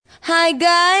Hi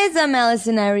guys, I'm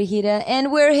Allison Iraheta,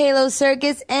 and we're Halo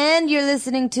Circus, and you're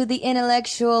listening to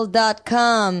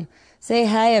theintellectual.com. Say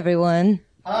hi, everyone.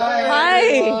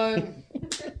 Hi, everyone.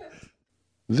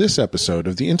 This episode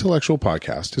of the Intellectual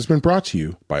Podcast has been brought to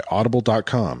you by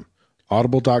Audible.com.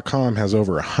 Audible.com has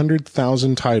over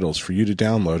 100,000 titles for you to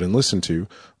download and listen to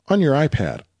on your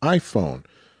iPad, iPhone,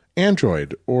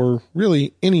 Android, or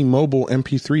really any mobile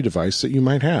MP3 device that you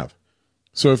might have.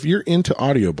 So if you're into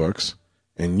audiobooks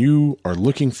and you are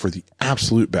looking for the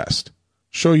absolute best,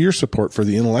 show your support for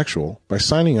the intellectual by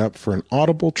signing up for an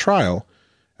Audible trial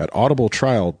at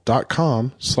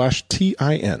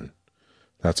audibletrial.com/TIN.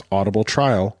 That's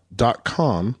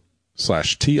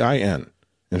audibletrial.com/TIN.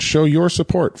 And show your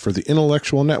support for the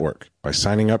Intellectual Network by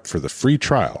signing up for the free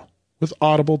trial with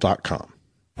audible.com.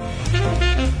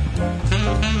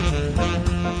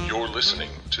 You're listening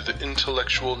to the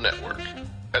Intellectual Network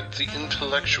at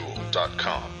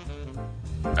theintellectual.com.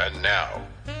 And now,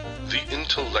 the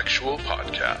Intellectual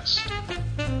Podcast.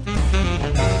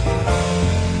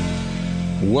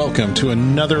 Welcome to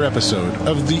another episode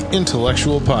of the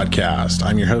Intellectual Podcast.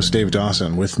 I'm your host, Dave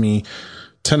Dawson. With me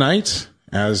tonight,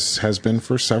 as has been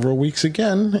for several weeks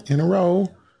again in a row,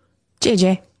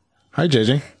 JJ. Hi,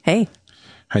 JJ. Hey.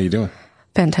 How you doing?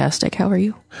 Fantastic. How are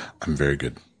you? I'm very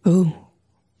good. Ooh,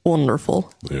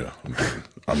 wonderful. Yeah,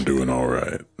 I'm doing all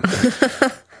right.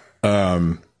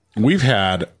 We've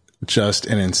had just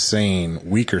an insane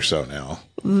week or so now.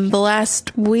 The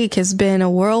last week has been a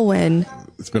whirlwind.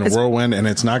 It's been a whirlwind, and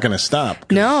it's not going to stop.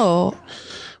 No.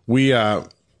 We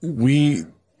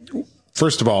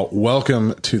first of all,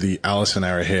 welcome to the Allison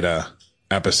Iraheta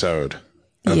episode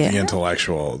of The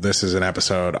Intellectual. This is an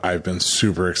episode I've been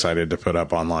super excited to put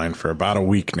up online for about a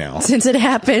week now. Since it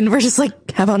happened, we're just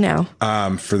like, how about now?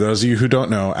 For those of you who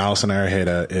don't know, Allison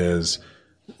Iraheta is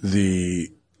the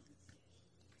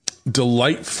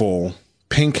delightful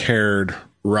pink-haired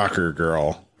rocker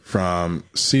girl from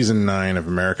season 9 of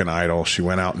American Idol. She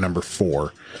went out number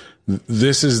 4.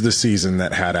 This is the season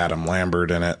that had Adam Lambert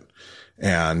in it,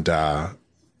 and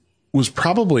was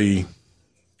probably,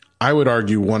 I would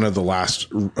argue, one of the last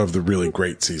of the really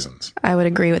great seasons. I would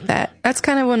agree with that. That's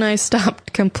kind of when I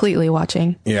stopped completely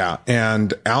watching. Yeah,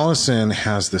 and Allison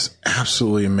has this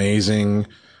absolutely amazing,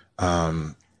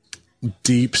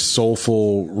 deep,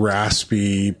 soulful,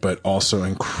 raspy, but also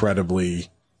incredibly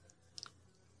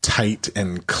tight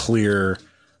and clear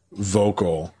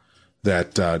vocal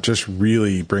that just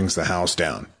really brings the house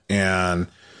down. And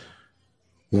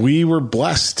we were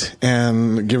blessed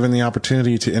and given the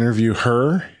opportunity to interview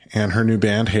her and her new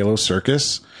band, Halo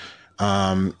Circus,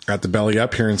 at the Belly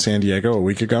Up here in San Diego a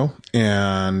week ago.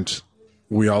 And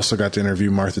we also got to interview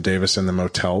Martha Davis in the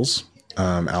Motels.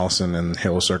 Allison and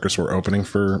Halo Circus were opening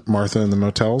for Martha in the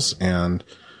Motels. And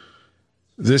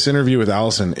this interview with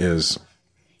Allison is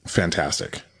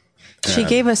fantastic. She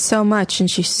gave us so much, and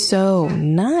she's so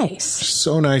nice.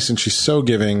 So nice, and she's so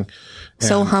giving.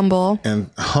 So humble.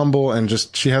 And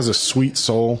just, she has a sweet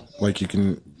soul. Like it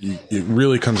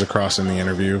really comes across in the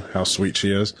interview how sweet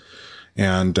she is.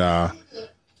 And,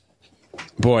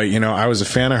 boy, I was a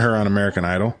fan of her on American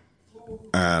Idol,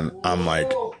 and I'm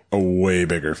like a way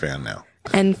bigger fan now.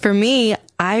 And for me,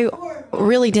 I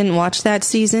really didn't watch that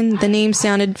season. The name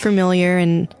sounded familiar,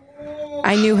 and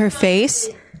I knew her face.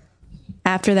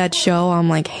 After that show, I'm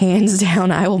like, hands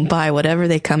down, I will buy whatever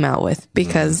they come out with,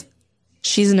 because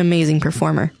she's an amazing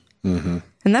performer. Mm-hmm.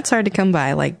 And that's hard to come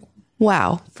by. Like,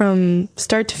 wow. From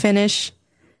start to finish,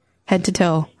 head to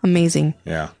toe. Amazing.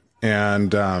 Yeah.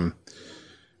 And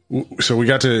so we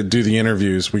got to do the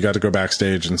interviews. We got to go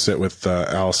backstage and sit with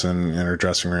Allison in her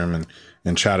dressing room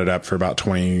and chat it up for about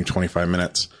 20, 25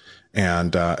 minutes.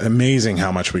 And amazing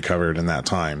how much we covered in that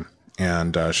time.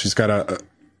 And she's got a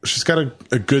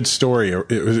good story. It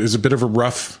was a bit of a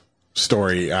rough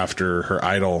story after her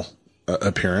Idol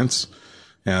appearance.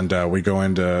 And we go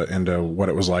into what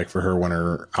it was like for her when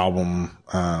her album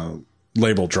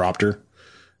label dropped her.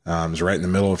 It was right in the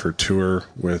middle of her tour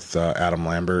with Adam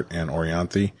Lambert and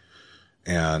Orianthi.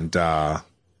 And, how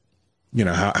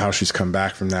she's come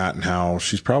back from that and how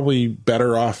she's probably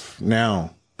better off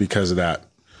now because of that.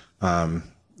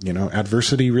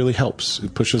 Adversity really helps.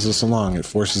 It pushes us along. It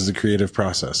forces the creative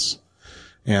process.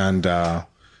 And,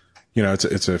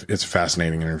 it's a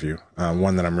fascinating interview.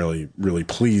 One that I'm really, really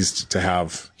pleased to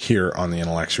have here on the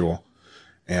Intellectual.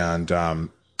 And, a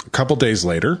couple days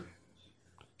later,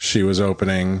 she was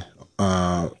opening,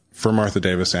 for Martha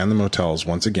Davis and the Motels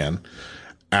once again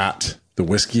at the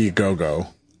Whiskey A Go-Go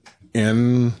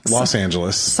in Los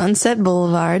Angeles. Sunset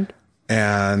Boulevard.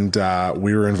 And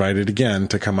we were invited again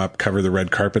to come up, cover the red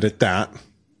carpet at that.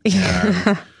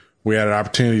 Yeah. we had an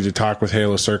opportunity to talk with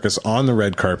Halo Circus on the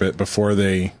red carpet before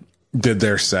they did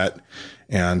their set.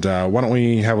 And why don't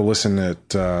we have a listen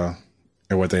at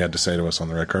what they had to say to us on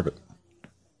the red carpet?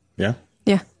 Yeah?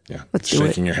 Yeah. Yeah. Let's Shaking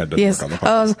do it. your head doesn't Yes. work on the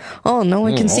podcast. Oh, no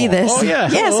one can see this. Oh, yeah.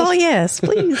 Yes. Oh, yes.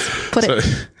 Please put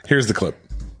it. Here's the clip.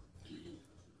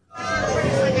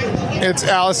 It's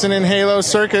Allison and Halo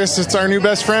Circus. It's our new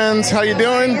best friends. How you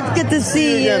doing? It's good to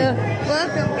see you. Again.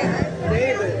 Welcome, guys.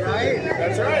 David, right?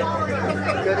 That's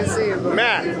right. Good to see you.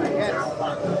 Matt.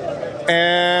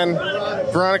 And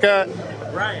Veronica.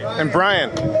 And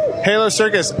Brian. Halo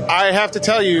Circus. I have to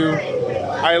tell you,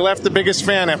 I left the biggest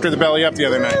fan after the Belly Up the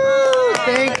other night.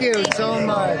 Thank you so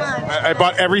much. I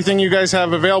bought everything you guys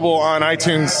have available on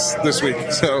iTunes this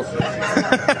week. So,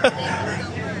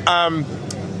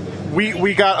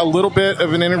 we got a little bit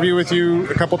of an interview with you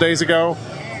a couple days ago.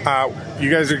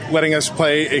 You guys are letting us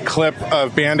play a clip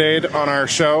of Band-Aid on our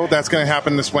show. That's going to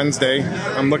happen this Wednesday.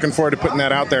 I'm looking forward to putting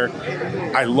that out there.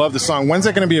 I love the song. When's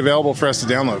that going to be available for us to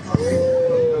download?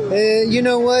 You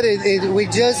know what? We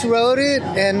just wrote it,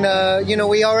 and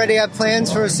we already have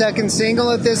plans for a second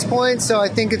single at this point. So I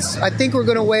think we're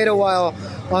going to wait a while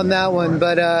on that one.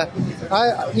 But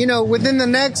within the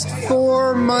next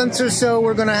 4 months or so,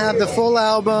 we're going to have the full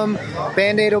album.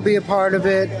 Band-Aid will be a part of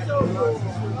it.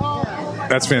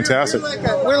 That's fantastic.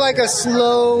 We're like a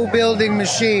slow building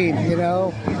machine, you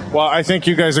know. Well, I think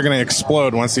you guys are going to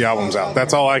explode once the album's out.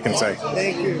 That's all I can say.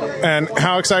 Thank you. And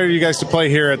how excited are you guys to play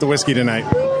here at the Whiskey tonight?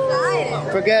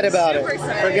 Forget about it.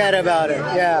 Forget about it.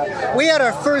 Yeah, we had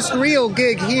our first real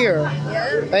gig here.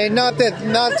 I mean, not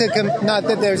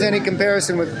that there's any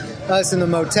comparison with us in the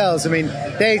motels. I mean,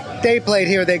 they played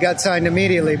here. They got signed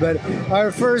immediately. But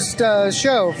our first real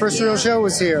show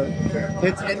was here.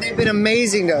 And they've been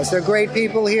amazing to us. They're great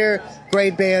people here.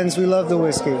 Great bands. We love the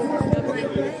Whiskey.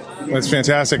 That's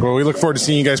fantastic. Well, we look forward to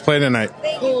seeing you guys play tonight.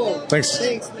 Cool. Thanks.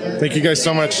 Thank you guys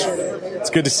so much. It's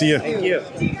good to see you. Thank you.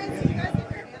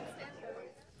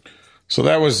 So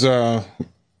that was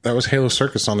Halo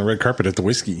Circus on the red carpet at the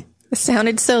Whiskey. It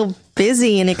sounded so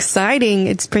busy and exciting.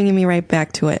 It's bringing me right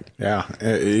back to it. Yeah,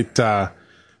 it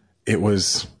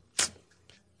was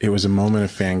a moment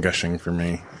of fan gushing for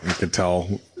me. You could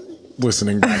tell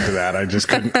listening back to that.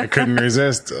 I couldn't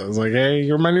resist. I was like, "Hey,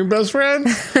 you're my new best friend."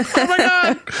 Oh my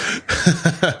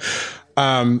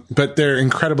god. But they're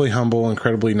incredibly humble,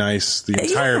 incredibly nice. The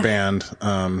entire band,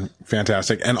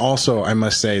 fantastic. And also, I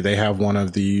must say, they have one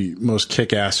of the most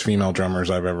kick-ass female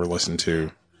drummers I've ever listened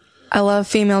to. I love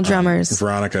female drummers.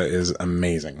 Veronica is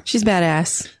amazing. She's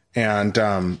badass.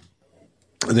 And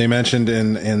they mentioned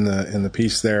in the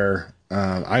piece there,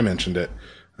 I mentioned it.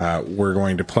 We're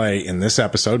going to play in this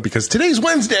episode because today's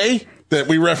Wednesday that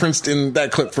we referenced in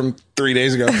that clip from 3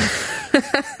 days ago.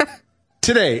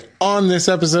 Today, on this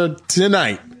episode,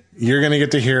 tonight, you're going to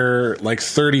get to hear like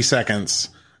 30 seconds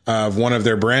of one of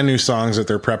their brand new songs that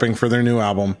they're prepping for their new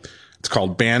album. It's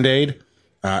called Band-Aid.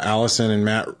 Allison and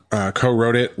Matt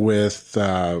co-wrote it with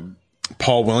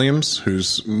Paul Williams,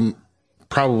 who's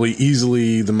probably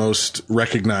easily the most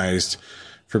recognized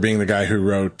for being the guy who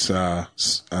wrote...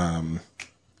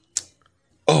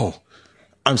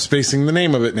 I'm spacing the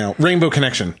name of it now. Rainbow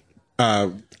Connection.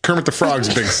 Kermit the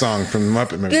Frog's big song from the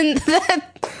Muppet movie.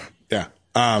 Yeah.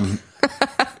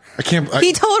 I can't.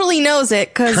 He totally knows it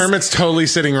because Kermit's totally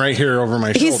sitting right here over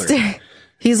my shoulder.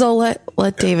 He's all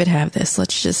let David have this.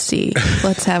 Let's just see.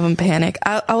 Let's have him panic.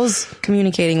 I was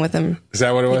communicating with him. Is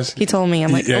that what it was? He told me.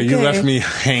 I'm like, yeah, okay. You left me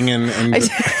hanging and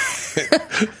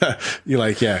you're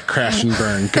like, yeah, crash and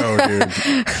burn, go, dude.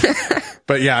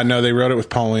 But yeah, no, they wrote it with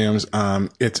Paul Williams.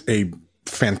 It's a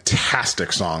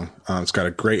fantastic song. It's got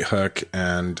a great hook,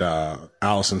 and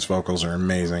Allison's vocals are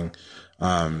amazing.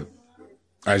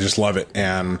 I just love it,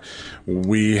 and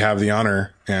we have the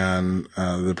honor and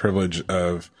the privilege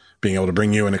of being able to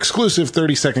bring you an exclusive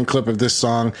 30-second clip of this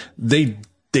song. They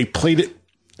played it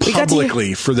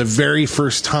publicly for the very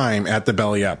first time at the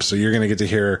Belly Up, so you're going to get to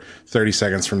hear 30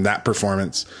 seconds from that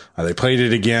performance. They played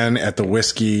it again at the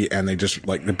Whiskey, and they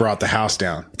brought the house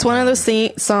down. It's one of those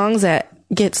songs that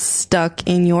gets stuck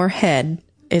in your head.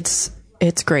 It's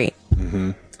great.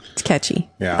 Mm-hmm. It's catchy.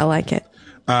 Yeah, I like it.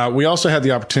 We also had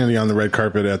the opportunity on the red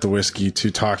carpet at the Whiskey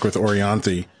to talk with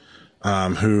Iraheta,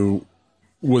 who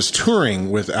was touring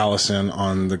with Allison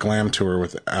on the Glam tour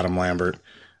with Adam Lambert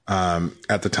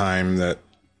at the time that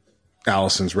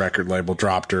Allison's record label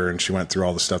dropped her and she went through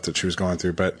all the stuff that she was going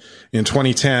through. But in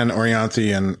 2010,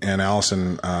 Iraheta and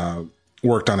Allison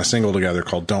worked on a single together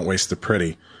called Don't Waste the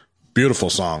Pretty. Beautiful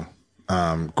song.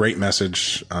 Great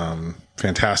message.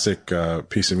 Fantastic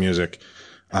piece of music.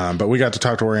 But we got to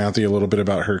talk to Iraheta a little bit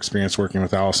about her experience working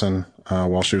with Allison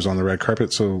while she was on the red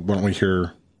carpet. So why don't we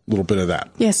hear little bit of that.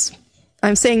 Yes.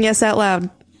 I'm saying yes out loud.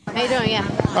 How you doing?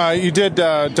 Yeah. You did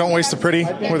Don't Waste the Pretty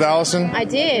with Allison. I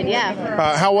did,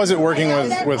 yeah. How was it working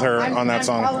with her on that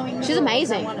song? She's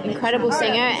amazing. Incredible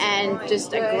singer and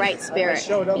just a great spirit.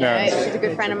 You know, she's a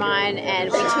good friend of mine,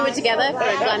 and we toured together for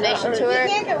a Glam Nation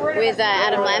tour with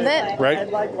Adam Lambert.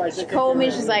 Right. She called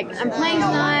me, she's like, I'm playing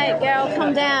tonight, girl,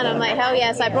 come down. I'm like, hell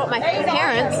yes. I brought my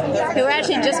parents, who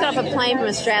actually just got off a plane from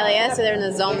Australia, so they're in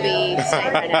the zombie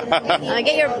state right now. I'm like,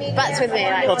 get your butts with me.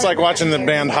 Like, It's like watching the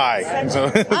band High.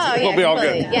 So oh, yeah, we'll be all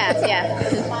completely. good.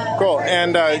 Yeah. Cool.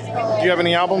 And do you have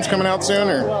any albums coming out soon?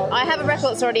 Or? I have a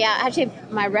record that's already out. Actually,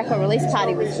 my record release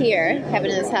party was here,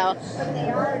 Heaven is Hell,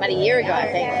 about a year ago,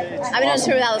 I think. I've been on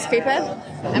tour with Alice Cooper.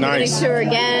 And we're going to tour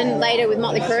again later with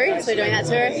Motley Crue, so we're doing that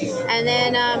tour. And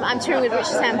then I'm touring with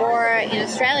Richard Sambora in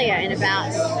Australia in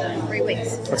about 3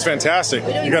 weeks. That's fantastic.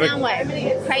 We're doing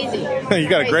Soundwave. Crazy. You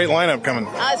got a great lineup coming.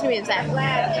 Oh, it's going to be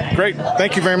insane. Great.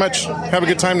 Thank you very much. Have a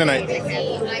good time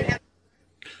tonight.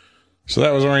 So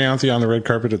that was Iraheta on the red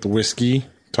carpet at the Whiskey,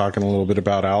 talking a little bit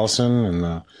about Allison.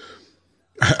 And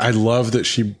I love that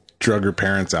she drug her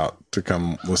parents out to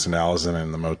come listen to Allison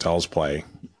in the Motels play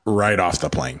right off the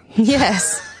plane.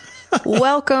 Yes.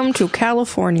 Welcome to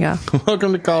California.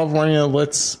 Welcome to California.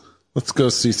 Let's go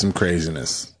see some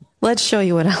craziness. Let's show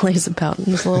you what LA's about in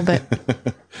just a little bit.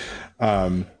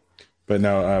 But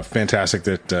no, fantastic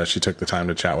that she took the time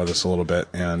to chat with us a little bit.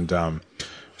 And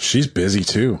she's busy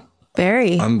too.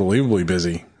 Very. Unbelievably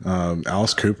busy.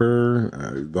 Alice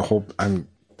Cooper,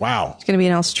 wow. She's going to be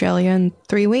in Australia in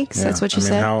 3 weeks. Yeah. That's what you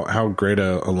said. How great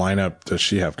a lineup does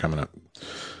she have coming up?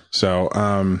 So,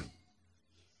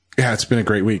 yeah, it's been a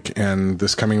great week. And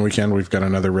this coming weekend, we've got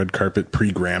another red carpet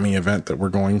pre-Grammy event that we're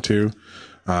going to.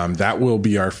 That will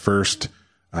be our first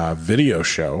video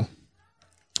show.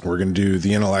 We're going to do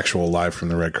the Intellectual live from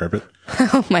the red carpet.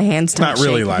 Oh, my hands don't Not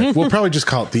really shake. live. We'll probably just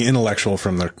call it the Intellectual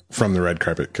from the red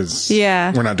carpet because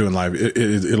we're not doing live.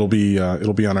 It'll be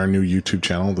on our new YouTube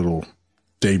channel that'll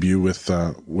debut with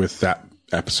that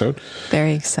episode.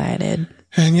 Very excited.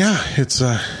 And yeah, it's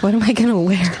what am I gonna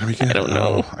wear? I don't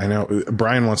know. I know.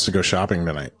 Brian wants to go shopping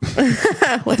tonight.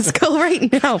 Let's go right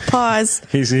now. Pause.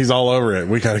 He's all over it.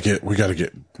 We gotta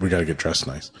get dressed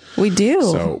nice. We do.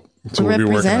 So we'll be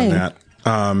working on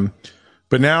that.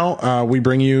 But now we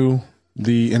bring you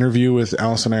the interview with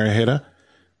Allison Iraheta,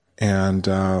 and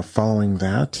following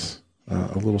that,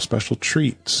 a little special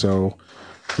treat. So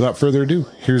without further ado,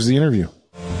 here's the interview.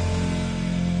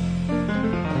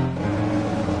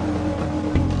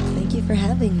 Thank you for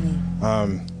having me.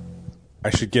 I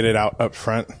should get it out up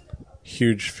front.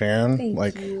 Huge fan.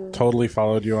 Thank you. Totally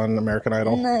followed you on American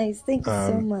Idol. Nice. Thank you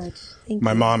so much. Thank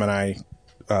My you. mom and I,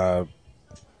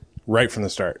 right from the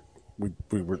start, we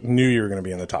knew you were going to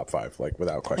be in the top 5, like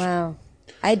without question. Wow.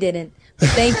 I didn't. But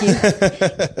thank you.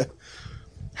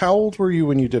 How old were you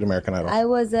when you did American Idol? I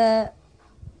was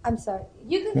I'm sorry.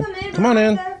 You can come in. Come on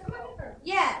in.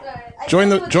 Yeah. Join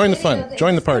the fun.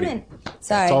 Join the party.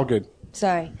 Sorry. It's all good.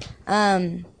 Sorry.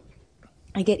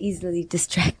 I get easily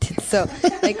distracted, so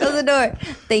I close the door.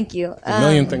 Thank you. A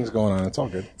million things going on. It's all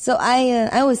good. So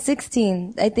I was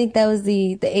 16. I think that was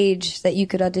the age that you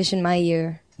could audition my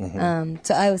year. Mm-hmm.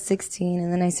 So I was 16,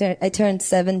 and then I turned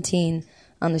 17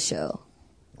 on the show.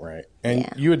 Right. And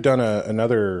you had done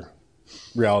another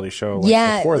reality show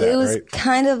before that, it was right?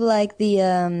 kind of like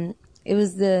it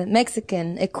was the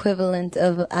Mexican equivalent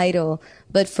of Idol,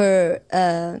 but for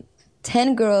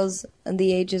 10 girls on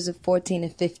the ages of 14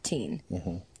 and 15.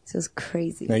 Mm-hmm. So it was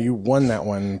crazy. Now, you won that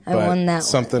one, but I won that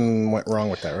something went wrong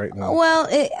with that, right? No. Well,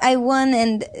 I won,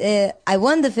 and I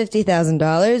won the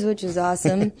 $50,000, which was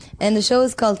awesome. And the show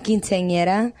was called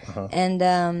Quinceañera, and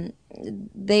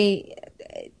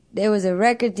there was a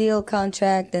record deal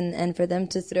contract, and for them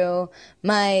to throw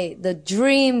the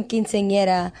dream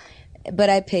quinceañera, but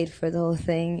I paid for the whole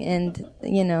thing, and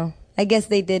I guess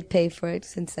they did pay for it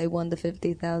since I won the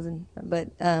 $50,000.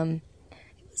 But it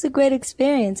was a great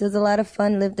experience. It was a lot of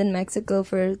fun. Lived in Mexico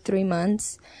for 3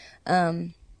 months.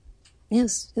 It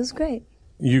was great.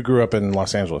 You grew up in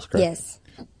Los Angeles, correct? Yes.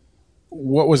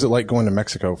 What was it like going to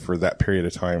Mexico for that period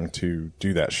of time to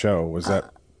do that show? Was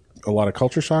that a lot of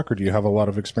culture shock, or do you have a lot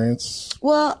of experience?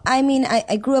 Well, I mean,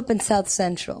 I grew up in South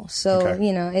Central, so,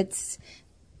 it's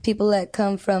people that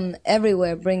come from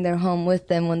everywhere bring their home with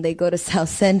them when they go to South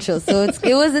Central, so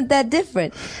it wasn't that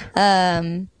different.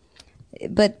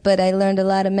 But I learned a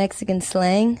lot of Mexican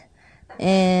slang,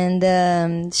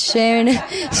 and sharing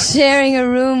a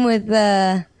room with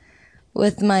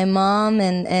my mom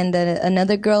and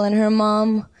another girl and her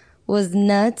mom was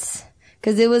nuts.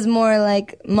 Because it was more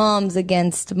like moms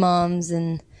against moms,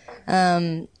 and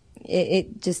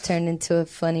it just turned into a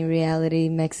funny reality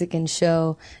Mexican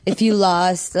show. If you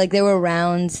lost, like there were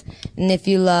rounds, and if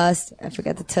you lost, I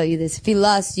forgot to tell you this. If you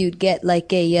lost, you'd get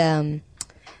like a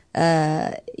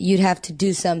you'd have to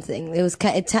do something. It was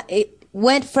it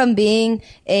went from being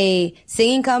a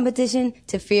singing competition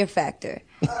to Fear Factor.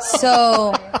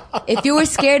 So if you were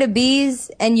scared of bees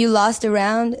and you lost a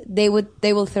round, they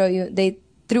will throw you. They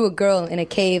threw a girl in a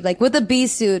cave, like with a bee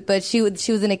suit, but she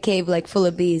was in a cave like full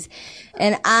of bees,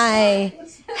 and I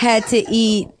had to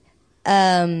eat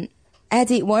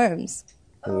worms.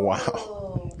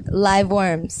 Wow. Live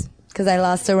worms. Because I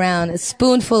lost a round, a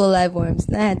spoonful of live worms.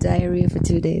 And I had diarrhea for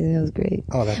 2 days, and it was great.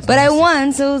 Oh, that's but nice. I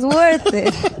won, so it was worth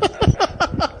it.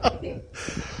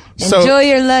 Enjoy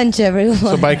your lunch, everyone.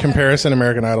 So by comparison,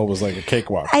 American Idol was like a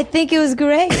cakewalk. I think it was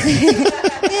great.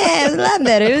 Yeah, it was a lot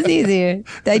better. It was easier.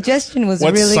 Digestion was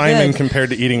What's really Simon good. compared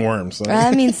to eating worms?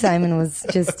 I mean, Simon was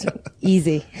just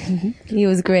easy. He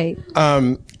was great.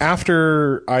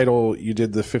 After Idol, you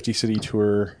did the 50 city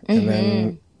tour, and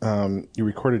then you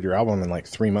recorded your album in like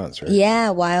 3 months, right?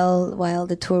 Yeah, while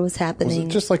the tour was happening. Was it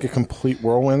just like a complete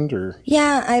whirlwind, or?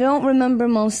 Yeah, I don't remember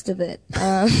most of it.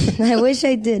 I wish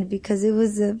I did, because it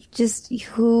was just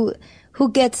who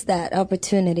gets that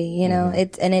opportunity, you know?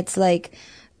 It's like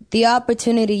the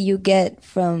opportunity you get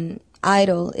from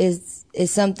Idol is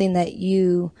something that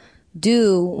you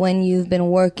do when you've been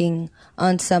working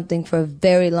on something for a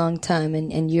very long time,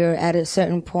 and you're at a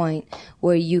certain point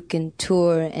where you can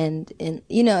tour, and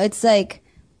you know, it's like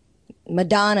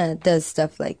Madonna does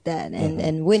stuff like that,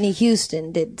 and Whitney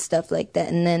Houston did stuff like that,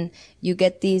 and then you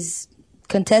get these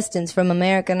contestants from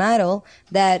American Idol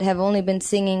that have only been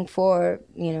singing for,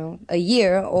 you know, a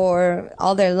year or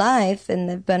all their life, and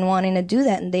they've been wanting to do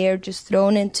that, and they are just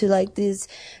thrown into like these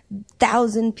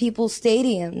 1,000 people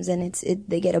stadiums, and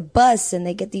they get a bus, and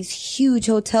they get these huge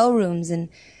hotel rooms, and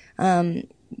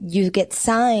you get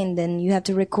signed, and you have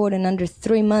to record in under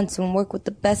 3 months and work with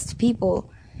the best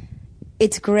people.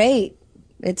 It's great,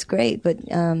 but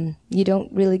you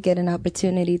don't really get an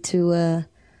opportunity to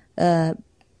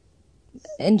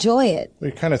enjoy it.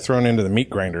 You're kind of thrown into the meat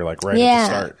grinder, like right at the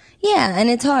start. Yeah, and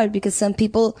it's hard because some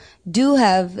people do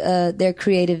have their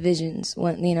creative visions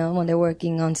when they're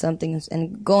working on something,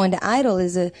 and going to Idol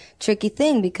is a tricky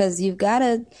thing because you've got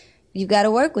to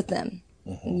work with them.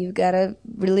 You've got to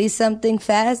release something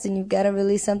fast, and you've got to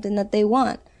release something that they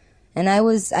want. And I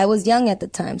was young at the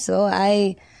time, so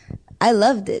I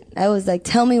loved it. I was like,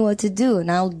 tell me what to do,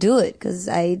 and I'll do it, because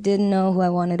I didn't know who I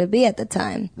wanted to be at the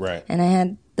time. Right. And I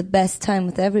had the best time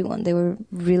with everyone. They were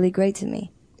really great to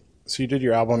me. So you did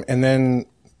your album, and then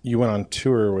you went on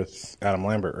tour with Adam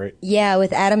Lambert, right? Yeah,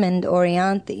 with Adam and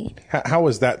Orianthi. How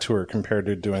was that tour compared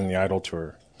to doing the Idol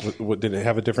tour? Did it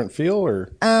have a different feel, or?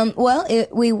 Well,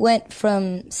 we went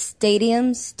from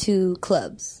stadiums to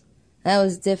clubs. That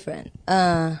was different.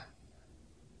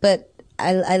 But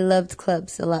I loved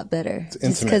clubs a lot better,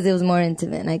 just because it was more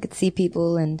intimate, and I could see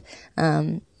people, and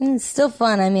it's still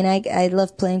fun. I mean, I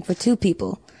love playing for 2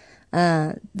 people.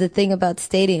 The thing about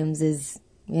stadiums is,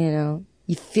 you know,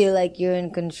 you feel like you're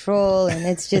in control, and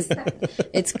it's just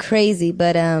it's crazy.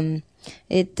 But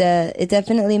it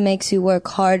definitely makes you work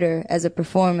harder as a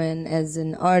performer and as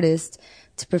an artist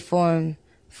to perform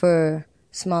for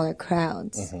smaller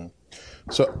crowds.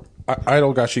 So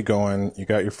Idol got you going. You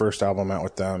got your first album out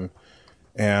with them.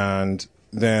 And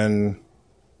then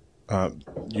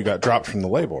you got dropped from the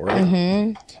label,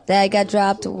 right? That I got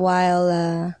dropped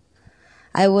while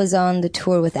I was on the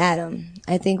tour with Adam.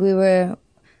 I think we were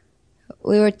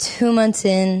 2 months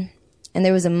in, and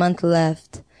there was a month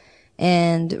left.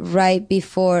 And right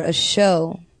before a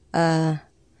show, after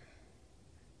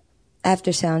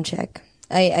soundcheck,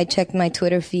 I checked my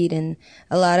Twitter feed, and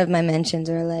a lot of my mentions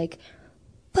are like,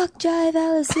 "Fuck Jive,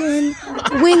 Allison.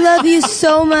 We love you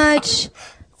so much.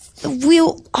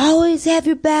 We'll always have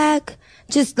your back."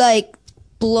 Just like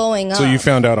blowing up. So you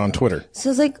found out on Twitter. So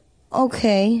I was like,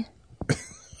 okay,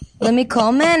 let me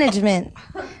call management.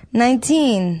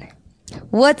 19.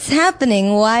 What's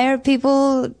happening? Why are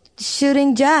people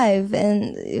shooting Jive?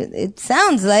 And it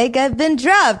sounds like I've been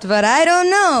dropped, but I don't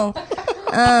know.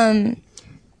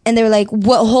 And they were like,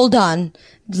 "What? Hold on.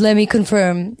 Let me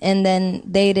confirm." And then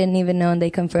they didn't even know, and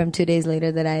they confirmed 2 days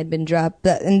later that I had been dropped.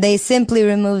 And they simply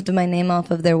removed my name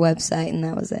off of their website, and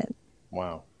that was it.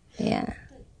 Wow. Yeah.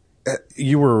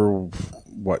 You were,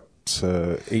 what,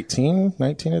 18,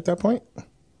 19 at that point?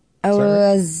 I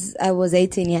was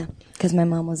 18, yeah, because my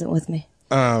mom wasn't with me.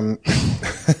 I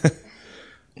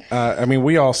mean,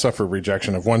 we all suffer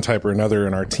rejection of one type or another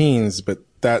in our teens, but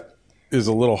that is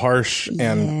a little harsh.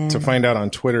 And to find out on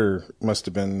Twitter must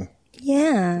have been...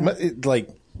 Yeah. Like,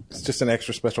 It's just an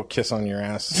extra special kiss on your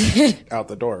ass out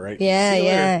the door, right? Yeah, See you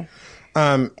yeah.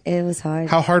 later. It was hard.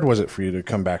 How hard was it for you to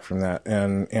come back from that?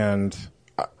 And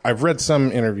I've read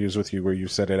some interviews with you where you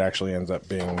said it actually ends up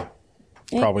being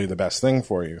probably the best thing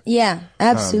for you. Yeah,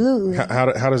 absolutely. How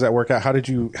does that work out? How did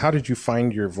you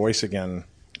find your voice again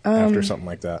after something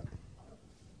like that?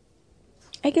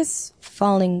 I guess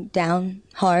falling down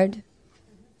hard,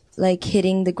 like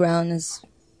hitting the ground as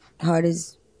hard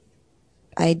as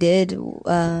I did,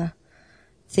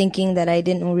 thinking that I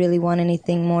didn't really want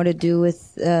anything more to do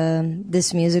with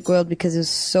this music world because it was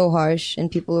so harsh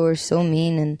and people were so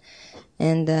mean,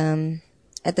 and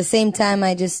at the same time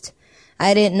I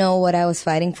didn't know what I was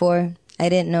fighting for. I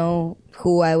didn't know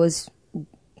who I was.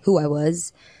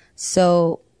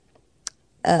 So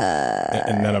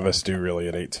and none of us do really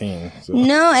at 18. So.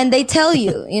 No, and they tell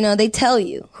you, they tell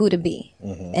you who to be.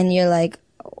 Mm-hmm. And you're like,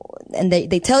 and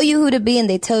they tell you who to be, and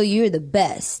they tell you you're the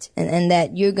best, and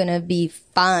that you're going to be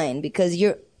fine because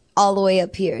you're all the way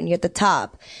up here and you're at the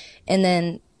top. And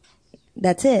then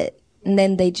that's it. And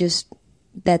then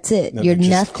that's it. Then you're they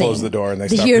just nothing. Close the door and they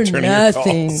stop you're returning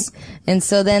nothing. your calls. And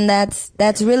so then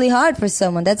that's really hard for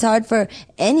someone. That's hard for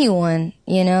anyone,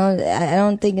 I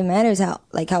don't think it matters how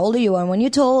older you are. When you're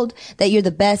told that you're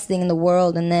the best thing in the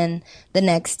world and then the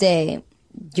next day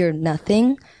you're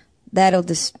nothing,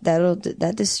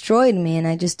 that destroyed me, and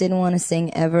I just didn't want to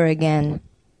sing ever again.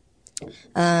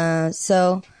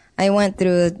 So I went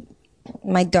through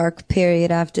my dark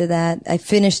period after that. I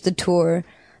finished the tour.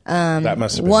 That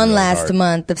must have been one really last hard.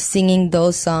 month of singing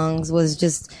those songs was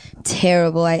just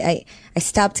terrible. I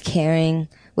stopped caring,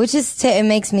 which it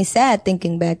makes me sad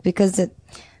thinking back because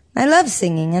I love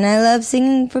singing and I love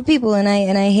singing for people, and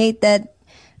I hate that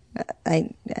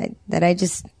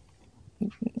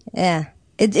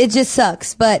it just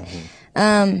sucks. But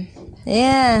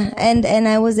yeah, and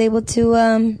I was able to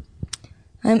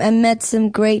I met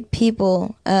some great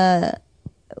people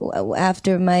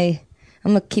after my.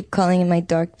 I'm going to keep calling it my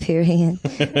dark period.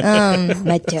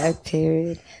 My dark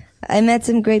period. I met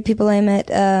some great people. I met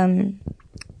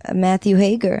Matthew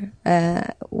Hager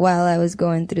while I was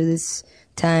going through this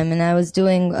time. And I was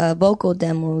doing vocal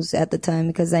demos at the time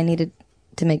because I needed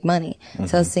to make money. Mm-hmm.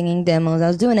 So I was singing demos. I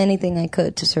was doing anything I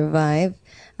could to survive.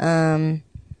 And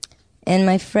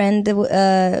my friend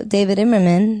David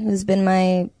Immerman, who's been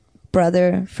my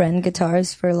brother, friend,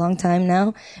 guitarist for a long time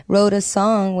now, wrote a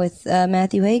song with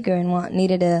Matthew Hager and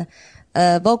needed a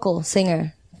vocal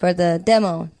singer for the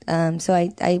demo. So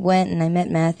I went and I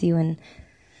met Matthew,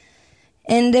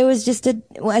 and there was just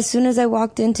as soon as I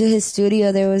walked into his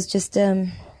studio, there was just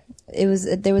there was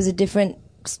a different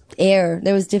air.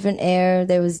 There was different air.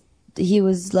 He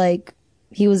was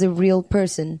a real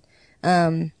person.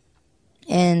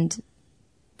 And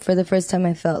for the first time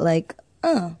I felt like,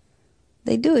 oh,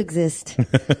 they do exist.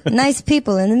 Nice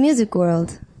people in the music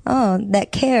world. Oh,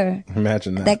 that care.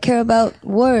 Imagine that. That care about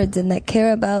words and that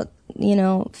care about,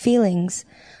 feelings.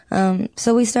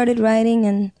 So we started writing,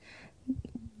 and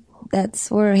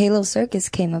that's where Halo Circus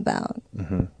came about.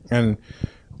 Mm-hmm. And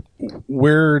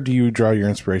where do you draw your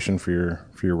inspiration for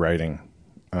your writing?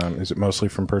 Is it mostly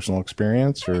from personal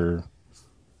experience, or?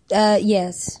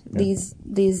 Yes. Yeah.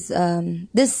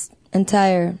 This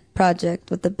entire project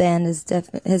with the band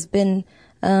has been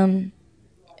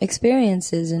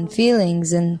experiences and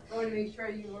feelings and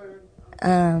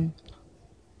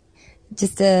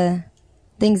just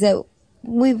things that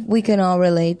we can all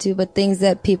relate to, but things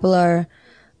that people are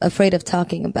afraid of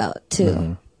talking about too.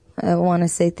 Mm-hmm. I want to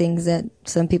say things that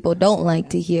some people don't like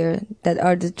to hear that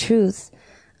are the truth,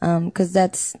 because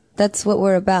that's what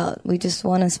we're about. We just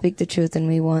want to speak the truth, and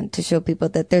we want to show people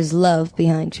that there's love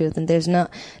behind truth, and there's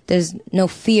no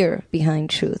fear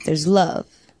behind truth. There's love.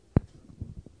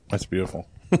 That's beautiful.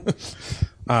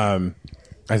 I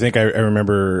think I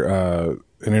remember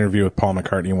an interview with Paul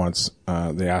McCartney once.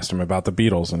 They asked him about the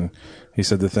Beatles, and he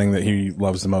said the thing that he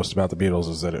loves the most about the Beatles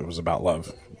is that it was about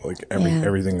love. Like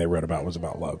everything they wrote about was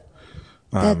about love.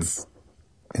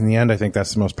 In the end, I think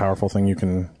that's the most powerful thing you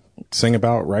can sing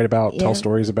about, write about, tell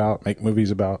stories about, make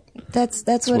movies about.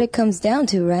 That's what it comes down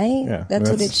to, right? Yeah, that's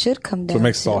what it should come down to. What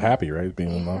makes us all happy, right?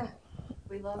 Being in love.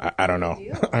 I don't know.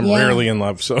 I'm rarely in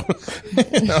love, so.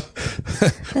 But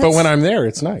when I'm there,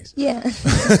 it's nice. Yeah,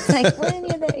 like when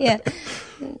you're there, yeah.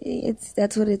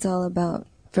 That's what it's all about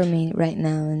for me right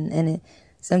now, and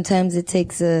sometimes it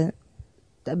takes a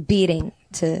beating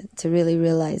to really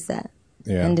realize that.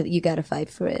 Yeah. And you got to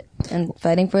fight for it, and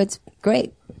fighting for it's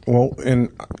great. Well, and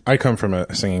I come from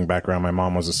a singing background. My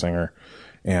mom was a singer,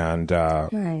 and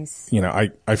nice.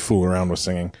 I fool around with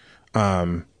singing.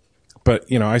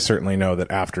 But, you know, I certainly know that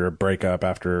after a breakup,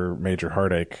 after major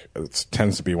heartache, it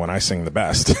tends to be when I sing the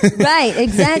best. Right,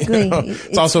 exactly. You know?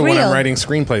 It's also real. when I'm writing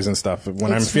screenplays and stuff.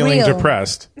 When I'm feeling real.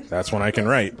 depressed, that's when I can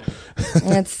write.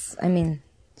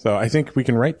 So I think we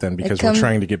can write then because we're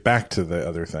trying to get back to the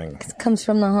other thing. It comes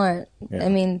from the heart. Yeah. I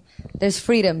mean, there's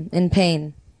freedom in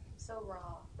pain. So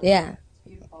raw. Yeah. It's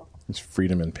beautiful. It's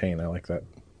freedom in pain. I like that.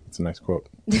 It's a nice quote.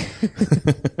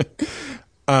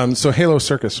 So Halo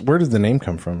Circus, where did the name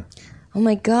come from? Oh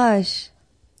my gosh.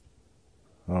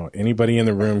 Oh, anybody in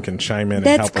the room can chime in and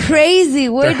That's help them. crazy.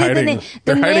 Where They're did the name?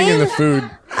 They're hiding in the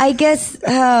food. I guess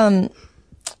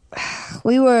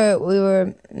we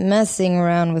were messing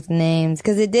around with names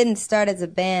because it didn't start as a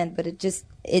band, but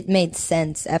it made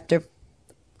sense after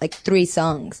like 3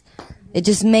 songs. It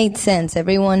just made sense.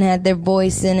 Everyone had their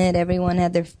voice in it. Everyone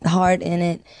had their heart in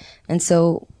it, and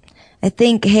so I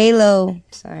think Halo.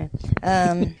 Sorry.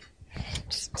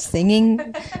 Just singing.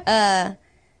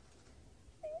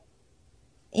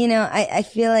 You know, I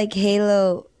feel like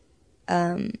Halo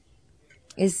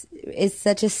is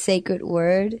such a sacred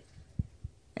word,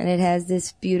 and it has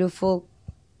this beautiful,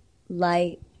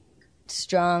 light,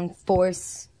 strong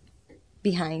force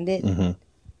behind it. Mm-hmm.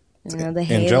 You know, the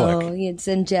halo, it's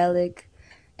angelic,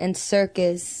 and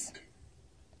circus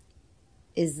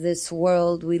is this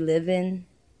world we live in.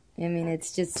 I mean,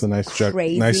 it's just a nice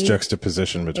crazy. Nice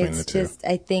juxtaposition between the two. It's just,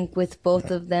 I think with both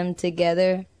of them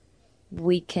together,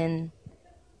 we can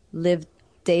live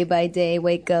day by day,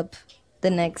 wake up the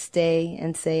next day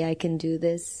and say, I can do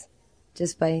this.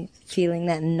 Just by feeling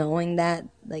that, knowing that.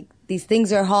 Like, these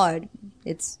things are hard.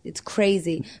 It's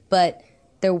crazy, but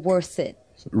they're worth it.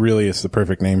 Really, it's the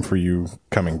perfect name for you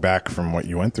coming back from what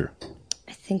you went through.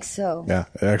 I think so. Yeah,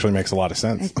 it actually makes a lot of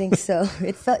sense. I think so.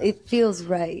 It feels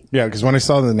right. Yeah, because when I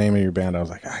saw the name of your band, I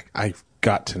was like, I've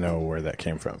got to know where that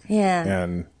came from. Yeah.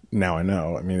 And now I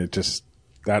know. I mean, it just,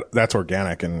 that's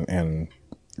organic and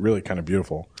really kind of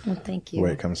beautiful. Well, thank you. The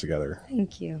way it comes together.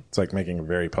 Thank you. It's like making a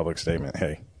very public statement.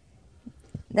 Hey,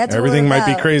 that's everything might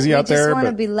be crazy out there, We just want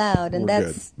to but be loud, and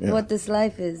that's good. Yeah. what this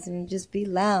life is. I mean, just be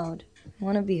loud. I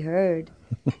want to be heard.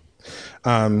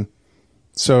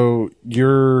 So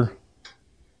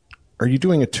are you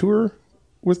doing a tour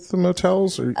with the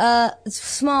motels? Or It's a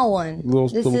small one.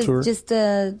 Little is tour? Just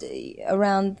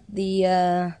around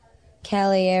the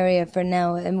Cali area for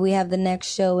now, and we have the next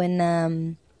show in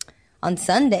on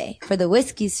Sunday for the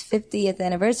Whiskey's 50th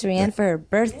anniversary and for her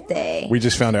birthday. We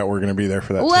just found out we're going to be there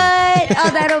for that. What? Oh,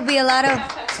 that'll be a lot of.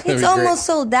 It's be almost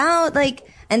sold out. Like,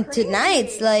 and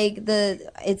tonight's like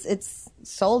it's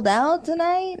sold out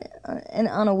tonight, and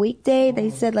on a weekday they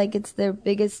said like it's their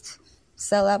biggest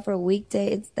sellout for a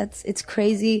weekday. It's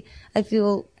crazy. I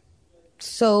feel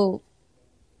so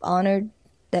honored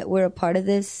that we're a part of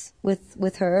this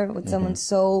with her, with someone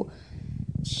so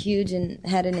huge and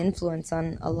had an influence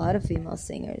on a lot of female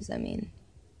singers. I mean,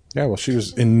 Yeah, well, she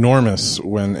was enormous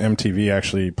when MTV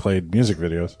actually played music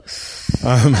videos.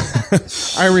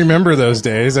 I remember those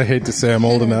days. I hate to say I'm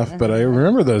old enough, but I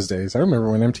remember those days. I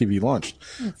remember when MTV launched.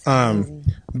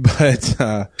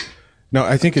 No,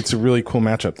 I think it's a really cool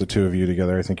matchup, the two of you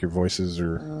together. I think your voices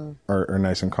are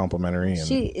nice and complimentary. And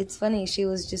it's funny. She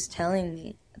was just telling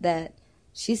me that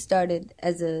she started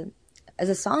as a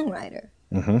songwriter,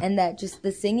 and that just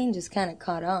the singing just kind of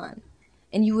caught on,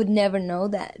 and you would never know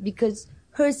that because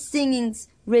her singing's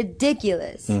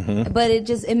ridiculous, but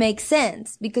it makes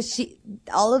sense because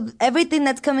everything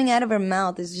that's coming out of her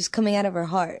mouth is just coming out of her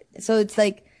heart. So it's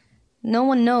like no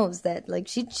one knows that like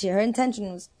her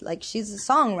intention was like she's a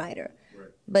songwriter,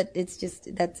 but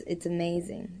it's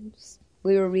amazing.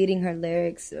 We were reading her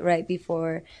lyrics right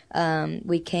before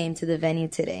we came to the venue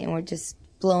today, and we're just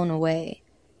blown away.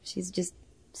 She's just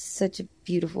such a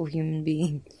beautiful human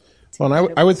being. Well,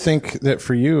 and I would think that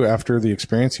for you, after the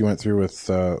experience you went through with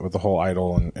the whole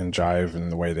Idol and Jive and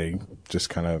the way they just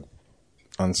kind of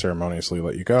unceremoniously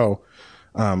let you go,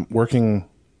 working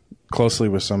closely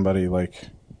with somebody like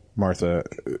Martha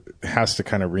has to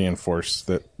kind of reinforce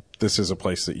that this is a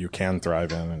place that you can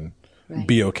thrive in and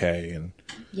be okay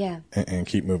and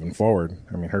keep moving forward.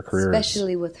 I mean, her career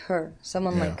especially with her,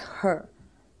 someone like her,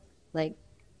 like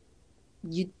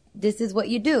this is what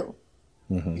you do.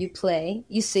 You play,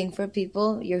 you sing for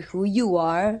people, you're who you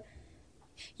are.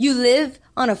 You live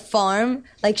on a farm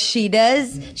like she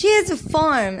does. She has a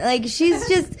farm. Like she's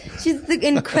the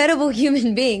incredible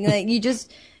human being. Like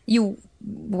you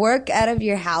work out of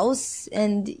your house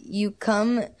and you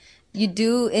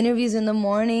do interviews in the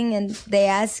morning and they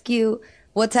ask you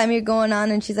what time you're going on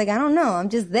and she's like, I don't know, I'm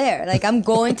just there. Like I'm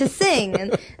going to sing.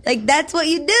 And like that's what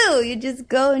you do. You just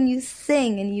go and you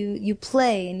sing and you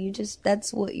play and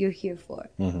that's what you're here for.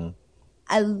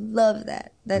 I love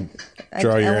that.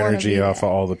 Draw your I wanna energy be off that.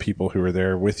 of all the people who were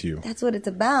there with you. That's what it's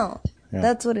about. Yeah.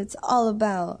 That's what it's all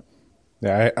about.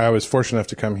 Yeah, I was fortunate enough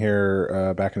to come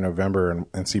here back in November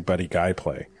and see Buddy Guy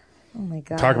play. Oh my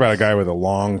god! Talk about a guy with a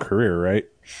long career, right?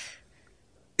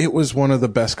 It was one of the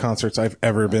best concerts I've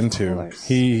ever been to. course.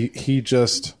 He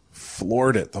just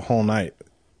floored it the whole night.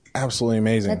 Absolutely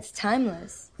amazing. That's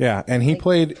timeless. Yeah, and he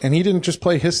played, and he didn't just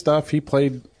play his stuff. He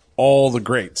played all the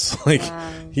greats. Like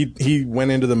he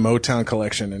went into the Motown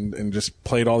collection and just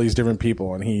played all these different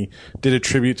people. And he did a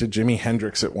tribute to Jimi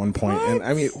Hendrix at one point. And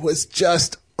I mean, it was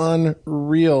just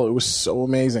unreal. It was so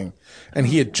amazing. And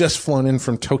he had just flown in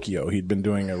from Tokyo. He'd been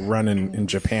doing a run in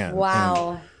Japan.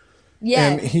 Wow. Yeah,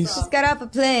 and he's just got off a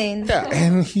plane. Yeah,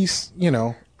 and he's, you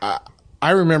know,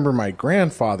 I remember my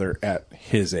grandfather at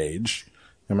his age,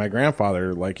 and my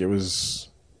grandfather, like, it was,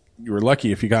 you were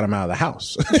lucky if you got him out of the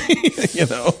house, you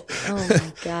know. Oh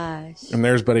my gosh. And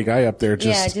there's Buddy Guy up there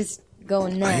just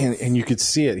going nuts. and you could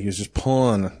see it. He was just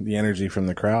pulling the energy from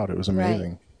the crowd. It was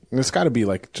amazing. Right. And it's got to be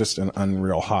like just an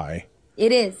unreal high.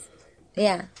 It is.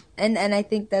 Yeah. And I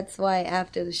think that's why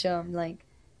after the show I'm like,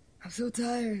 I'm so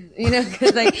tired, you know,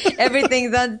 because like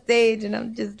everything's on stage and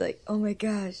I'm just like, oh my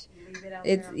gosh.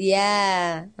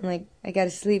 I'm like, I got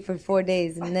to sleep for 4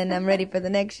 days and then I'm ready for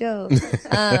the next show.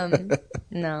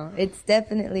 No, it's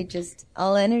definitely just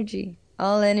all energy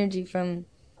from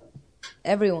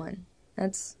everyone.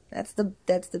 That's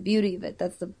the beauty of it.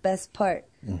 That's the best part.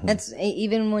 Mm-hmm. That's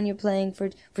even when you're playing for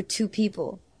two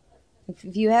people.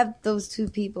 If you have those two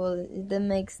people, that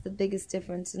makes the biggest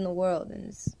difference in the world, and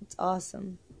it's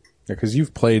awesome. Yeah, because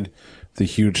you've played the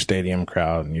huge stadium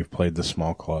crowd and you've played the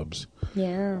small clubs.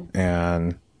 Yeah.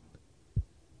 And,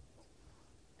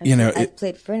 you know... I've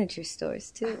played furniture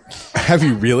stores, too. Have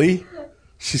you really?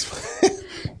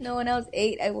 No, when I was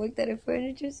 8, I worked at a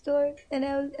furniture store, and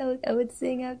I would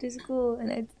sing after school,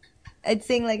 and I'd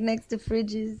sing, like, next to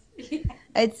fridges.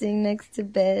 I'd sing next to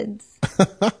beds.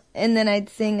 And then I'd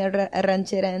sing a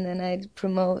ranchera, and then I'd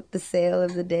promote the sale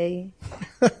of the day.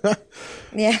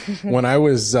 Yeah. When I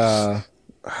was, I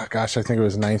think it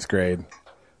was 9th grade,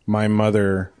 my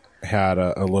mother had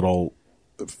a little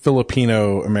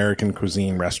Filipino American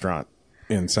cuisine restaurant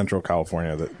in Central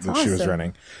California that she was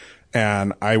running.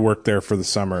 And I worked there for the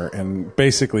summer, and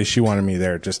basically she wanted me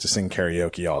there just to sing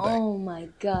karaoke all day. Oh my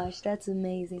gosh, that's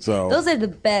amazing. So, those are the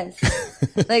best.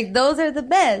 Like, those are the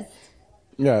best.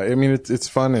 Yeah, I mean, it's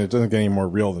fun, and it doesn't get any more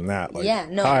real than that. Like, yeah,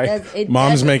 no, hi,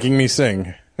 Mom's making me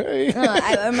sing. Hey.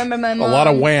 I remember my mom. A lot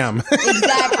of Wham.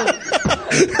 Exactly.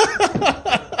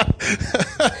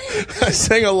 I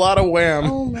sang a lot of Wham.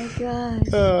 Oh my gosh.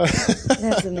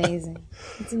 That's amazing.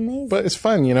 It's amazing. But it's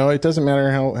fun, you know. It doesn't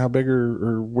matter how big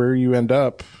or where you end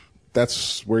up.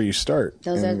 That's where you start.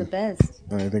 Those are the best.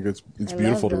 And I think it's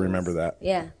beautiful to remember that.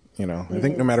 Yeah. You know, I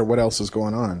think no matter what else is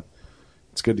going on,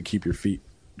 it's good to keep your feet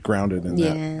grounded in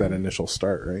that initial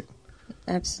start, right?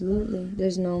 Absolutely.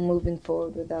 There's no moving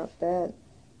forward without that.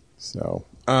 So,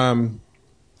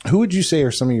 who would you say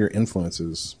are some of your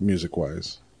influences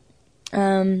music-wise?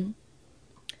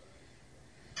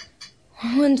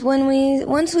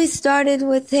 Once we started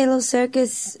with Halo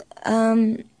Circus,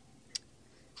 Brenda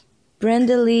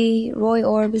Lee, Roy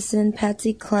Orbison,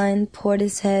 Patsy Cline,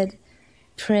 Portishead,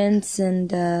 Prince,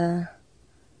 and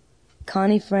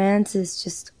Connie Francis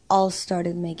just all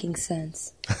started making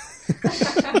sense.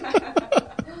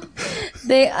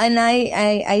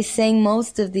 I sang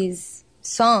most of these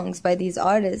songs by these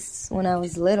artists when I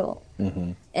was little,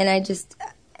 and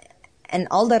and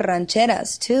all the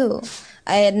rancheras too.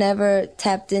 I had never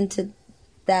tapped into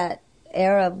that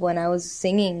era of when I was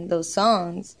singing those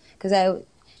songs because I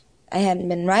hadn't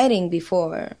been writing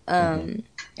before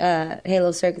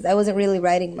Halo Circus. I wasn't really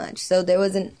writing much, so there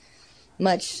wasn't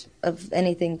much of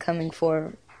anything coming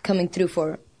through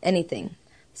for anything.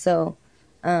 So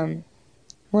the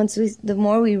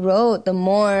more we wrote, the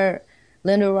more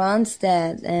Linda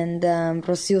Ronstadt and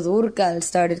Rocío Dúrcal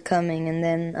started coming, and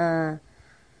then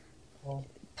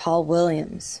Paul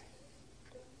Williams,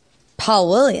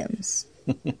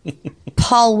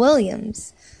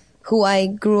 who I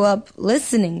grew up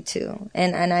listening to,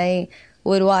 and I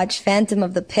would watch Phantom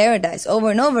of the Paradise over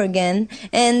and over again,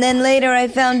 and then later I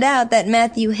found out that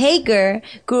Matthew Hager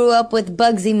grew up with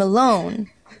Bugsy Malone,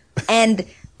 and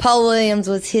Paul Williams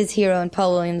was his hero, and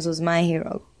Paul Williams was my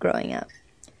hero growing up.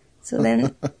 So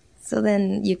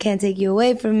then You Can't Take You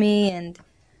Away From Me, and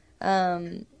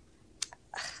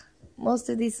most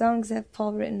of these songs have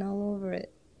Paul written all over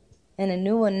it. And a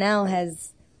new one now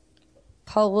has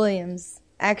Paul Williams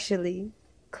actually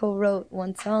co-wrote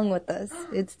one song with us.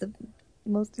 It's the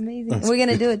most amazing. We're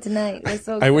gonna do it tonight. We're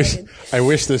so I excited.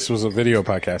 wish this was a video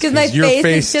podcast Because my your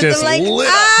face is just like, lit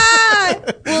up. ah!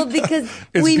 Well, because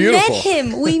It's we beautiful.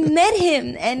 met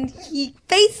him, and he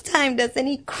FaceTimed us, and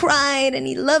he cried, and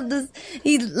he loved us.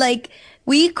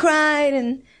 We cried,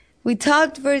 and we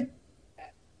talked for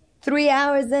 3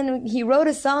 hours. Then he wrote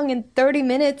a song in 30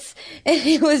 minutes, and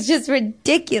it was just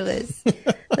ridiculous.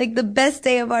 Like the best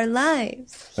day of our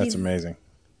lives. That's amazing.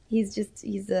 He's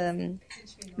a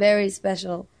very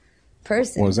special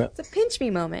person. What was that? It's a pinch me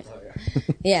moment.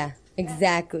 Yeah,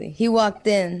 exactly. He walked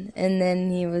in, and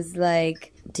then he was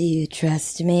like, "Do you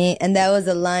trust me?" And that was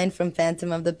a line from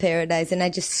Phantom of the Paradise, and I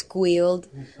just squealed.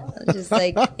 I was just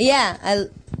like, yeah.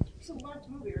 It's a large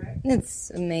movie, right? It's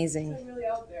amazing. It's really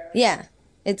out there. Yeah,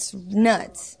 it's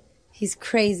nuts. He's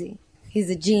crazy. He's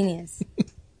a genius.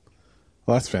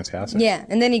 Well, that's fantastic. Yeah,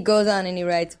 and then he goes on and he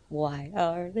writes, "Why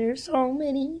are there so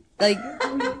many?" Like,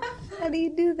 how do you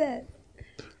do that?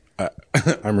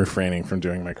 I'm refraining from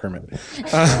doing my Kermit.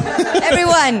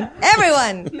 Everyone!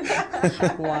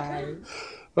 Why?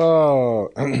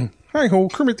 Oh, hi ho,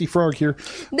 Kermit the Frog here.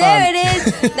 There it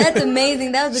is. That's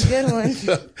amazing. That was a good one.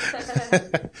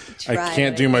 I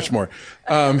can't do much more.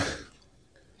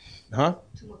 Huh?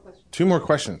 2 more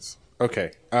questions.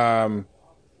 Okay.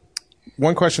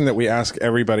 One question that we ask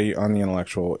everybody on The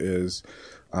Intellectual is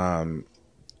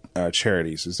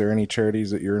charities. Is there any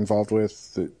charities that you're involved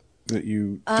with that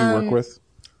you do work with?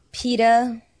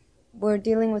 PETA. We're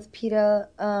dealing with PETA.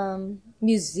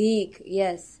 Musique.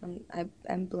 Yes.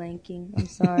 I'm blanking. I'm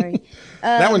sorry.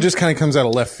 That one just kind of comes out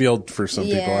of left field for some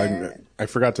yeah. people. I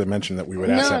forgot to mention that we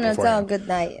would ask that No, it's before. all good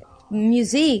night.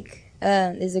 Musique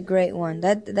is a great one.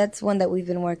 That's one that we've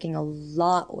been working a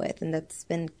lot with, and that's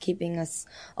been keeping us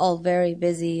all very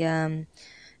busy.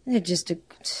 They're just a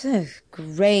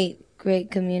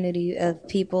great community of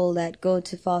people that go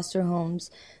to foster homes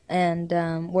and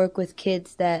work with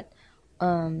kids that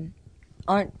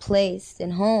aren't placed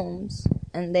in homes,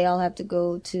 and they all have to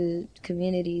go to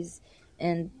communities,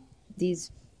 and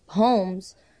these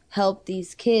homes help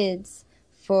these kids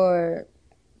for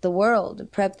the world,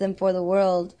 prep them for the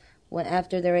world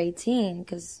after they're 18,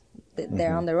 because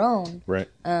they're on their own. Right.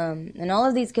 And all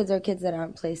of these kids are kids that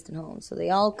aren't placed in homes. So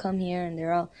they all come here, and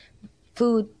they're all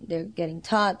food, they're getting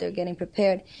taught, they're getting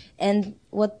prepared. And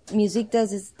what Musique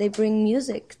does is they bring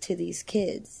music to these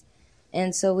kids.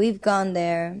 And so we've gone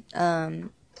there.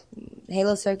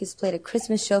 Halo Circus played a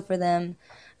Christmas show for them.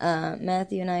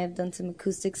 Matthew and I have done some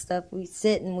acoustic stuff. We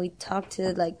sit and we talk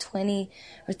to like 20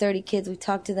 or 30 kids. We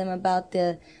talk to them about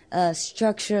the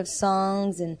structure of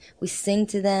songs, and we sing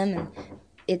to them. And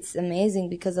it's amazing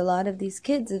because a lot of these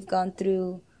kids have gone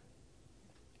through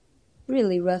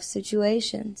really rough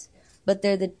situations, but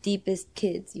they're the deepest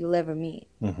kids you'll ever meet.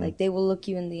 Mm-hmm. Like, they will look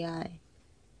you in the eye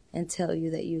and tell you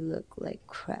that you look like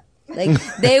crap. Like,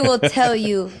 they will tell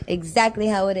you exactly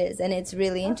how it is, and it's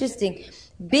really interesting.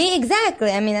 I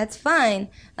mean, that's fine.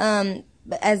 But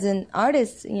as an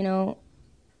artist, you know,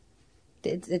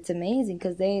 it's amazing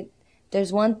because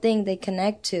there's one thing they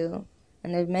connect to,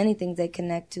 and there's many things they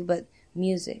connect to, but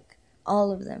music,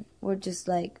 all of them. We're just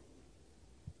like,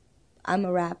 I'm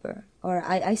a rapper, or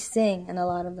I sing, and a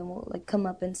lot of them will like come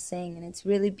up and sing, and it's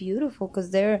really beautiful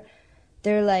because they're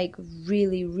like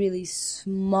really, really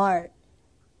smart,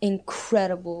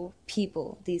 incredible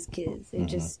people. These kids, they're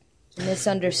just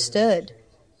misunderstood.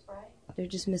 They're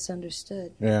just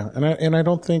misunderstood. Yeah, and I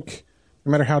don't think,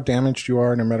 no matter how damaged you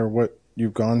are, no matter what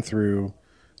you've gone through,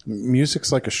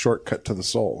 music's like a shortcut to the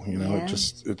soul. You know, Yeah.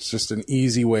 it's just an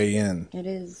easy way in. It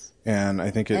is. And I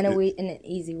think And an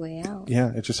easy way out.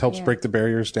 yeah, it just helps Yeah. break the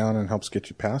barriers down and helps get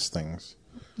you past things.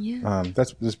 Yeah.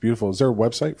 That's beautiful. Is there a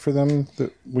website for them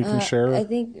that we can share? It's I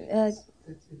think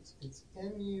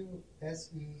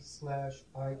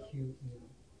MUSE/IQE,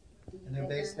 and they're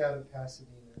based out of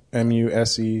Pasadena.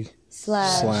 MUSE /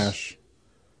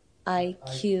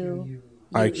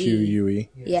 IQUE.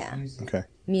 Yeah. Okay.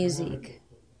 Music.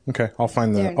 Okay. I'll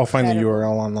find the They're URL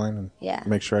incredible. online and Yeah.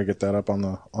 make sure I get that up on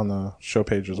the show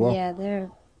page as well. Yeah,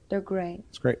 they're great.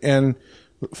 It's great. And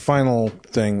final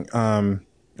thing, I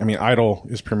mean, Idol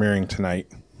is premiering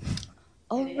tonight.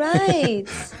 All right.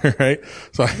 Right?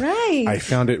 So Right. I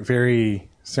found it very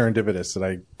serendipitous that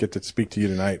I get to speak to you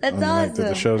tonight That's on the night that the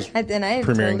awesome. show's And I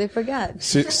premiering. totally forgot.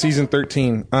 Season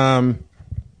 13.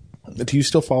 Do you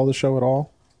still follow the show at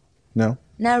all? No?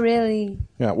 Not really.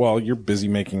 Yeah, well, you're busy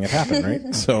making it happen,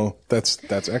 right? So that's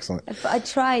excellent. I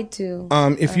tried to.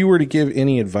 If you were to give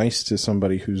any advice to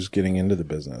somebody who's getting into the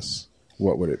business,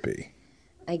 what would it be?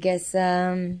 I guess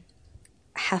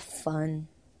have fun.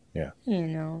 Yeah. You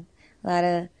know,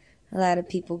 a lot of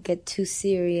people get too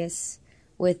serious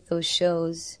with those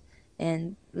shows,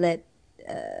 and let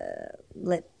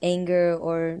anger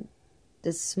or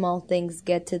the small things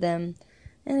get to them.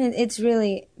 And it's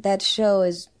really, that show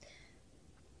is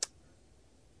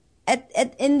at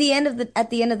the end of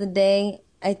the day,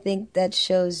 I think that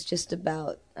show's just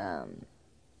about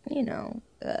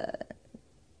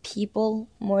people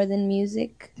more than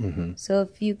music. Mm-hmm. So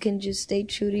if you can just stay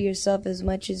true to yourself as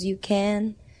much as you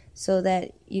can, so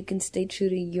that you can stay true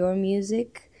to your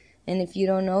music, and if you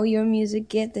don't know your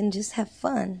music yet, then just have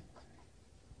fun.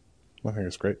 I think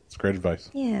it's great. It's great advice.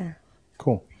 Yeah.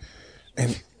 Cool.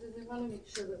 And We want to make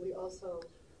sure that we also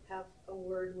have a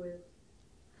word with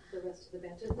the rest of the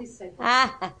band. Just please say hello.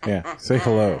 yeah, say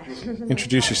hello.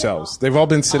 Introduce yourselves. They've all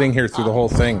been sitting here through the whole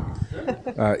thing,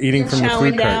 eating from the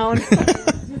food down.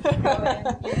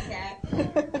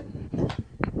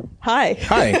 Hi.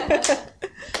 Hi.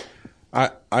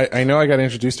 I know I got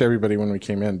introduced to everybody when we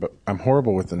came in, but I'm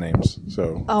horrible with the names.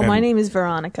 So. Oh, my name is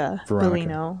Veronica Veronica.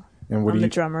 Bellino. And what I'm do the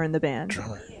you? drummer in the band.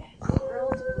 Drummer.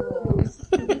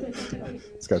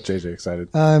 It's got JJ excited.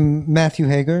 I'm Matthew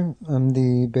Hager. I'm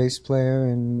the bass player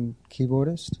and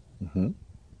keyboardist. Mm-hmm.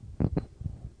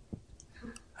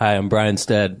 Hi, I'm Brian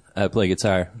Stead. I play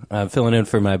guitar. I'm filling in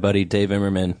for my buddy Dave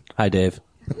Immerman. Hi, Dave.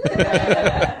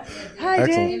 Hi, Excellent.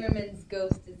 Dave. Immerman's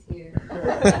ghost is here.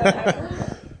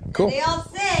 Cool. They all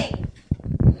sing.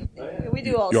 We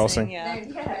do all You all sing, sing? yeah. They're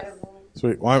incredible.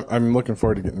 Sweet. Well, I'm looking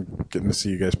forward to getting to see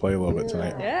you guys play a little bit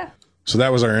tonight. Yeah. So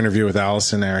that was our interview with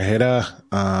Allison Iraheta.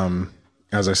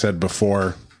 As I said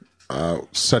before,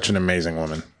 such an amazing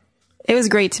woman. It was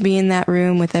great to be in that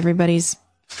room with everybody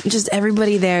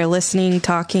there listening,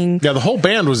 talking. Yeah, the whole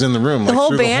band was in the room. The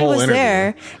whole band was interview.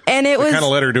 there, and it was kind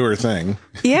of let her do her thing.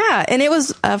 Yeah, and it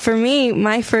was for me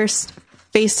my first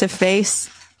face-to-face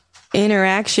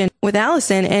interaction with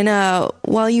Allison. And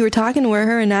while you were talking to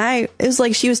her and I, it was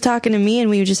like she was talking to me, and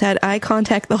we just had eye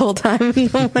contact the whole time.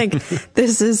 And I'm like,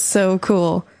 this is so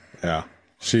cool. Yeah,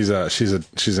 she's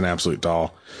an absolute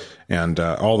doll, and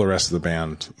all the rest of the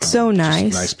band. So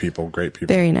nice, nice people, great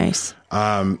people, very nice.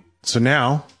 So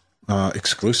now,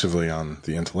 exclusively on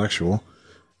The Intellectual,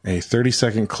 a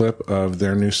 30-second clip of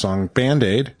their new song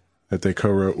Band-Aid that they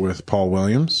co-wrote with Paul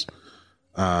Williams.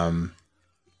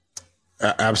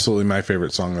 Absolutely my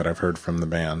favorite song that I've heard from the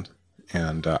band.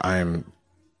 And I am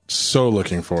so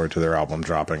looking forward to their album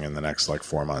dropping in the next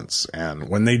 4 months. And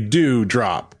when they do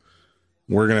drop,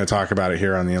 we're going to talk about it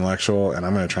here on The Intellectual, and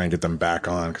I'm going to try and get them back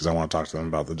on because I want to talk to them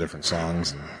about the different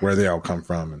songs and where they all come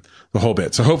from and the whole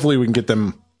bit. So hopefully we can get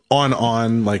them on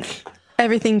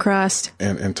everything crossed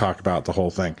and talk about the whole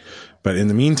thing. But in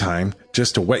the meantime,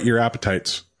 just to whet your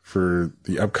appetites for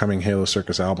the upcoming Halo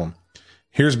Circus album,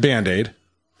 here's Band-Aid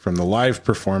from the live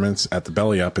performance at the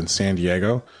Belly Up in San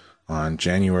Diego on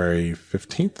January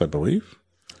 15th, I believe.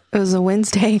 It was a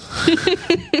Wednesday.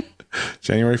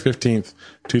 January 15th,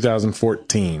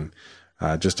 2014.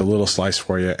 Just a little slice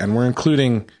for you. And we're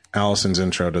including Allison's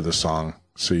intro to the song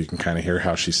so you can kind of hear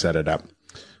how she set it up.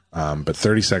 But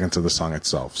 30 seconds of the song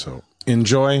itself. So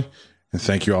enjoy, and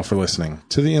thank you all for listening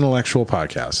to the Intellectual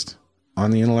Podcast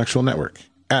on the Intellectual Network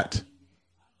at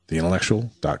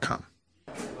theintellectual.com.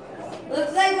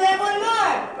 Looks like we have one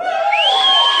more.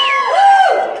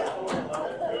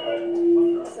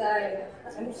 Sorry,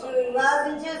 I'm chewing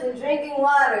lozenges and drinking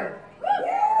water.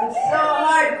 I'm so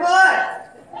hardcore.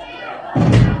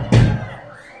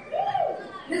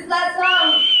 This last song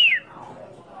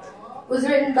was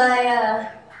written by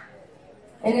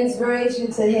an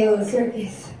inspiration to Halo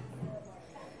Circus.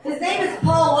 His name is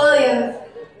Paul Williams.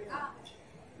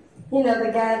 You know,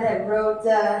 the guy that wrote,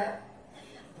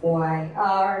 Why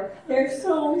Are There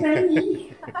So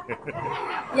Many?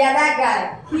 Yeah, that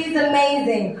guy. He's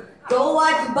amazing. Go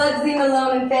watch Bugsy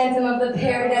Malone and Phantom of the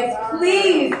Paradise,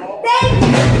 please. Thank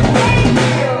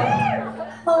you.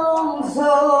 I'm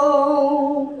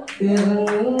so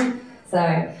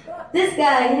sorry. This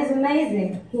guy, he's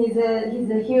amazing. He's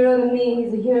a hero to me.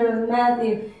 He's a hero to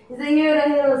Matthew. He's a hero to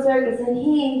Halo Circus, and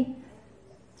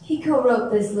he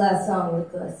co-wrote this last song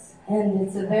with us, and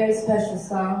it's a very special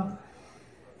song,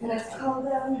 and it's called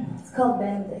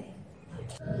Band-Aid.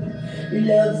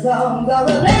 Love songs are a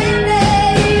Band-Aid.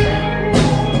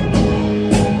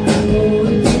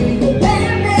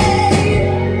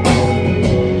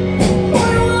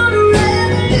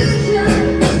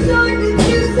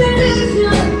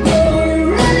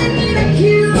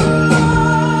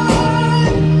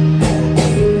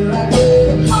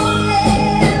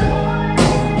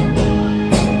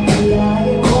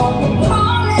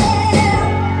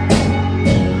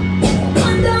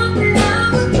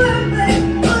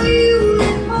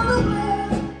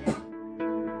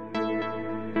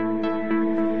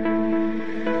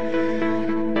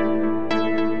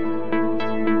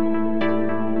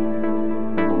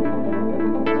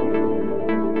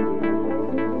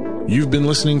 You've been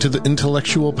listening to The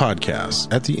Intellectual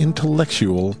Podcast at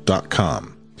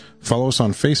theintellectual.com. Follow us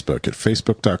on Facebook at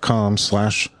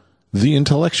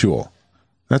facebook.com/theintellectual.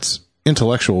 That's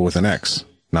intellectual with an X,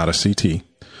 not a CT.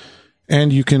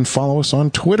 And you can follow us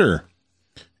on Twitter.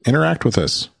 Interact with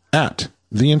us at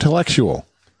The Intellectual.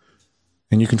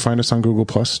 And you can find us on Google+.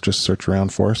 Just search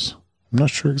around for us. I'm not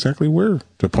sure exactly where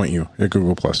to point you at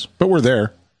Google+, but we're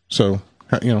there. So,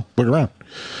 look around.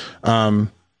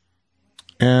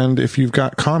 And if you've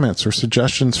got comments or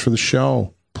suggestions for the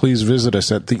show, please visit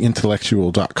us at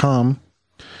theintellectual.com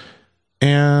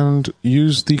and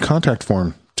use the contact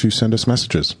form to send us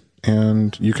messages.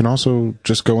 And you can also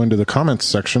just go into the comments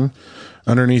section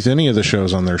underneath any of the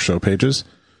shows on their show pages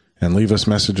and leave us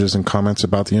messages and comments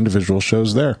about the individual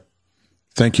shows there.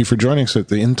 Thank you for joining us at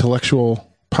the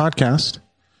Intellectual Podcast.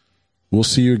 We'll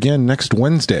see you again next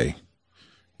Wednesday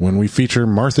when we feature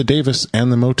Martha Davis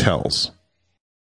and the Motels.